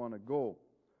place we want to go,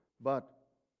 but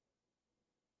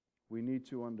we need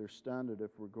to understand it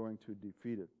if we're going to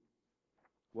defeat it.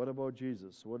 What about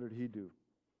Jesus? What did He do?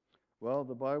 Well,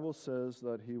 the Bible says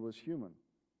that He was human,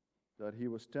 that He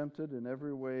was tempted in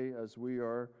every way as we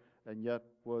are, and yet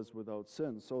was without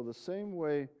sin. So the same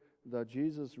way that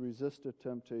Jesus resisted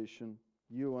temptation,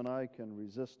 you and I can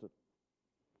resist it.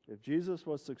 If Jesus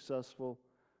was successful,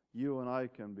 you and I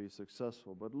can be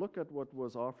successful. But look at what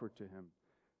was offered to Him.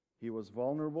 He was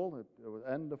vulnerable. At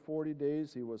the end of 40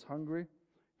 days, He was hungry.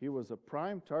 He was a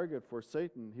prime target for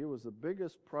Satan. He was the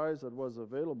biggest prize that was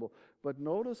available. But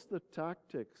notice the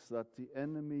tactics that the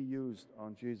enemy used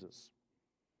on Jesus.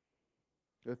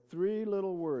 The three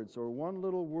little words, or one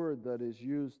little word that is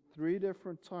used 3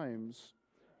 different times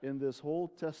in this whole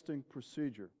testing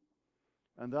procedure.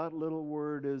 And that little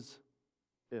word is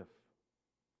if.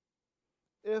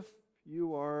 If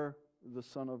you are the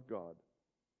Son of God,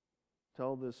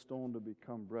 tell this stone to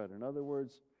become bread. In other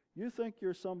words, you think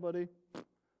you're somebody?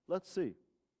 Let's see.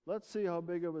 Let's see how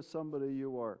big of a somebody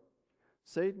you are.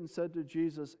 Satan said to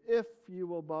Jesus, if you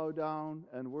will bow down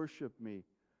and worship me,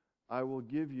 I will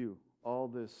give you all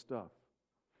this stuff.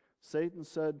 Satan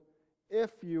said, if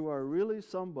you are really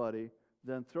somebody,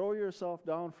 then throw yourself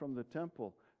down from the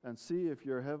temple and see if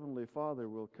your heavenly Father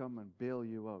will come and bail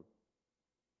you out.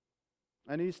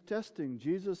 And he's testing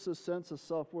Jesus' sense of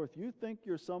self-worth. You think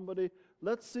you're somebody?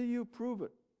 Let's see you prove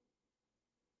it.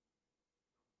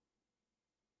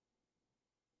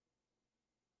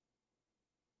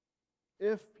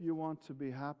 If you want to be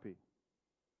happy,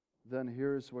 then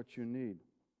here's what you need.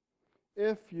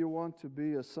 If you want to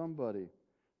be a somebody,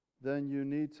 then you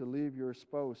need to leave your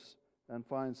spouse and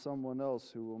find someone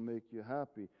else who will make you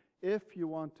happy. If you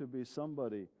want to be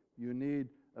somebody, you need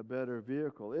a better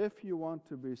vehicle. If you want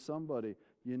to be somebody,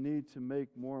 you need to make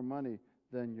more money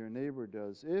than your neighbor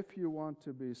does. If you want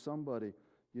to be somebody,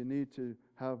 you need to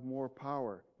have more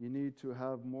power. You need to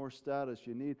have more status.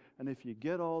 And if you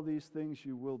get all these things,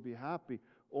 you will be happy,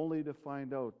 only to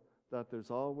find out that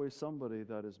there's always somebody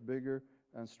that is bigger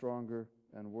and stronger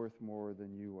and worth more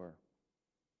than you are.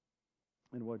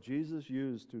 And what Jesus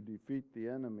used to defeat the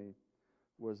enemy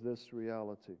was this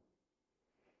reality.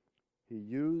 He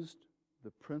used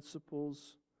the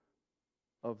principles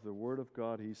of the Word of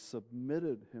God. He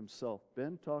submitted himself.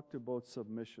 Ben talked about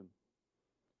submission.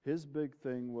 His big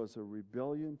thing was a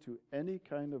rebellion to any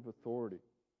kind of authority.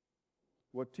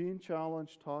 What Teen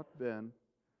Challenge taught Ben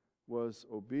was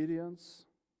obedience,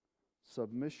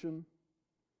 submission,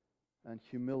 and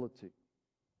humility.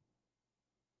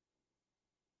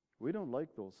 We don't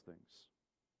like those things.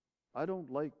 I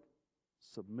don't like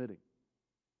submitting.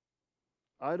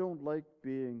 I don't like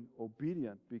being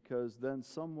obedient because then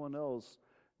someone else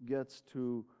gets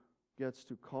to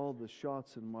call the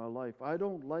shots in my life. I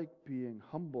don't like being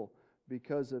humble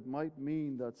because it might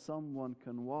mean that someone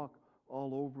can walk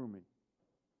all over me.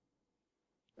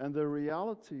 And the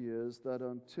reality is that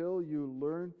until you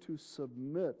learn to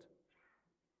submit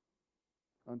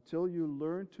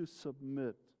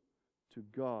to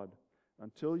God,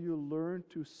 until you learn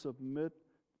to submit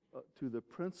to the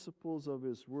principles of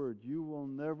His Word, you will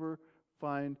never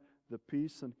find the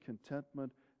peace and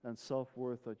contentment and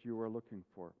self-worth that you are looking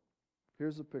for.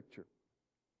 Here's a picture.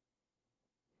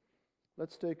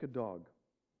 Let's take a dog.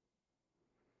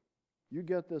 You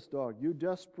get this dog. You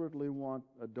desperately want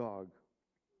a dog.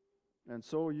 And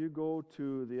so you go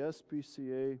to the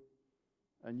SPCA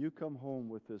and you come home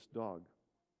with this dog.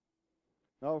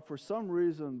 Now, for some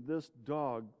reason, this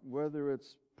dog, whether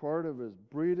it's part of his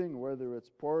breeding, whether it's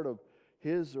part of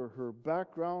his or her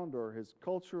background or his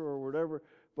culture or whatever,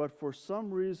 but for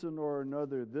some reason or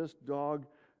another, this dog,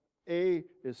 A,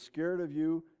 is scared of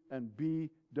you, and B,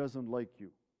 doesn't like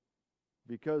you.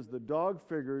 Because the dog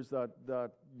figures that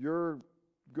you're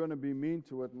going to be mean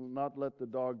to it and not let the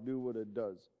dog do what it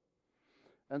does.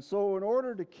 And so in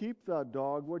order to keep that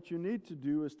dog, what you need to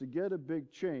do is to get a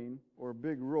big chain or a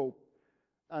big rope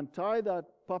and tie that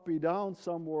puppy down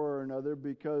somewhere or another,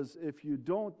 because if you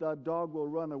don't, that dog will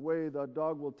run away, that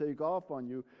dog will take off on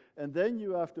you, and then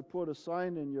you have to put a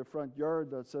sign in your front yard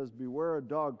that says, beware a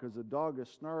dog, because a dog is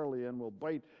snarly and will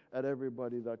bite at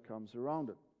everybody that comes around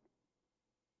it.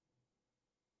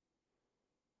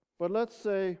 But let's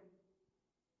say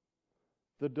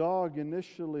the dog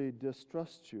initially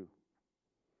distrusts you,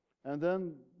 and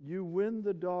then you win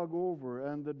the dog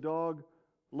over, and the dog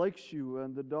likes you,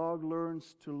 and the dog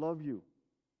learns to love you.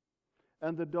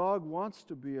 And the dog wants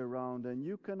to be around, and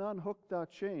you can unhook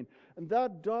that chain. And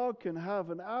that dog can have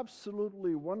an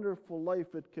absolutely wonderful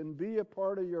life. It can be a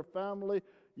part of your family.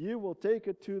 You will take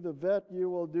it to the vet. You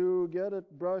will get it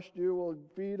brushed. You will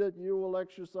feed it. You will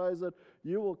exercise it.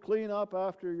 You will clean up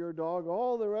after your dog.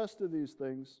 All the rest of these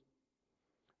things.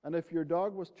 And if your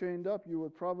dog was chained up, you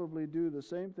would probably do the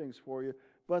same things for you.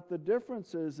 But the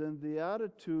difference is in the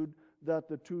attitude that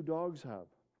the two dogs have.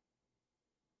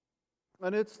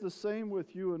 And it's the same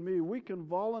with you and me. We can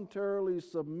voluntarily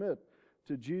submit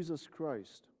to Jesus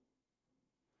Christ.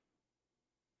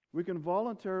 We can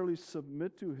voluntarily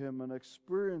submit to Him and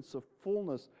experience a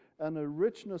fullness and a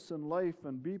richness in life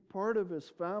and be part of His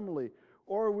family.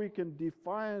 Or we can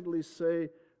defiantly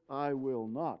say, I will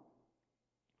not.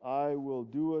 I will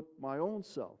do it my own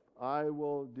self. I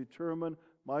will determine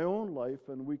my own life,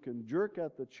 and we can jerk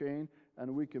at the chain,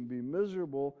 and we can be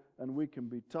miserable, and we can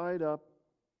be tied up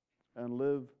and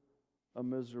live a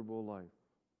miserable life.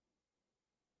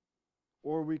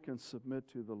 Or we can submit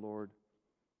to the Lord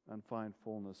and find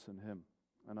fullness in Him.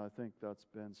 And I think that's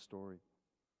Ben's story.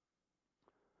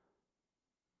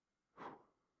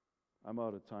 I'm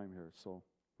out of time here, so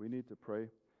we need to pray.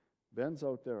 Ben's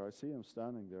out there. I see him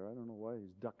standing there. I don't know why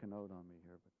he's ducking out on me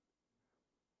here.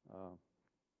 But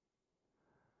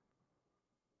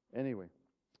anyway,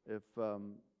 if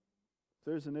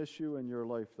there's an issue in your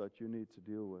life that you need to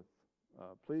deal with,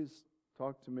 please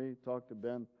talk to me, talk to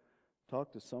Ben,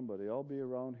 talk to somebody. I'll be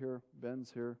around here.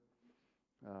 Ben's here.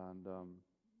 And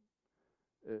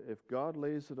if God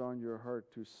lays it on your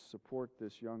heart to support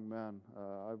this young man,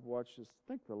 I've watched this.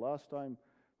 I think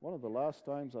one of the last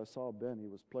times I saw Ben, he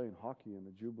was playing hockey in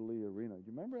the Jubilee Arena.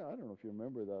 You remember? I don't know if you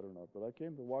remember that or not, but I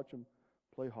came to watch him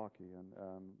play hockey,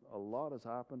 and a lot has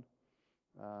happened,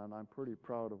 and I'm pretty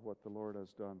proud of what the Lord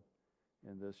has done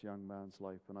in this young man's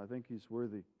life, and I think he's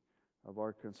worthy of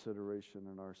our consideration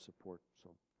and our support.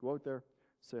 So go out there,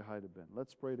 say hi to Ben.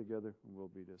 Let's pray together, and we'll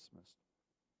be dismissed.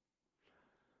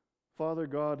 Father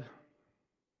God,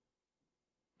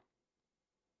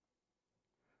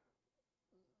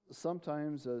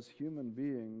 sometimes as human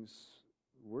beings,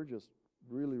 we're just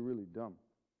really, really dumb.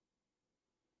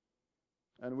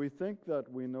 And we think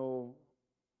that we know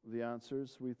the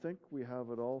answers. We think we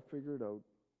have it all figured out.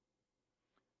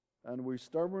 And we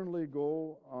stubbornly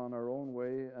go on our own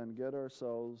way and get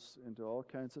ourselves into all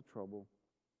kinds of trouble,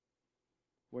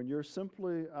 when you're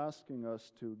simply asking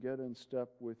us to get in step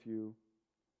with you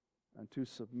and to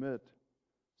submit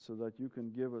so that you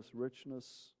can give us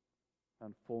richness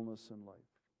and fullness in life.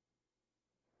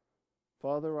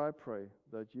 Father, I pray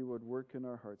that you would work in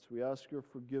our hearts. We ask your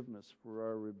forgiveness for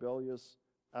our rebellious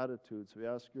attitudes. We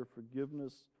ask your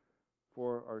forgiveness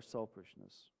for our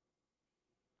selfishness.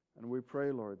 And we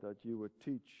pray, Lord, that you would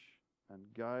teach and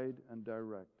guide and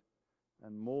direct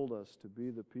and mold us to be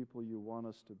the people you want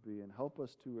us to be, and help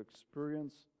us to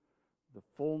experience the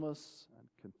fullness and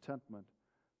contentment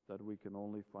that we can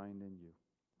only find in you.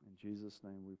 In Jesus'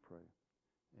 name we pray.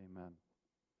 Amen.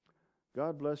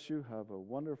 God bless you. Have a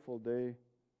wonderful day.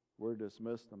 We're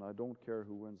dismissed, and I don't care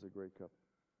who wins the Grey Cup.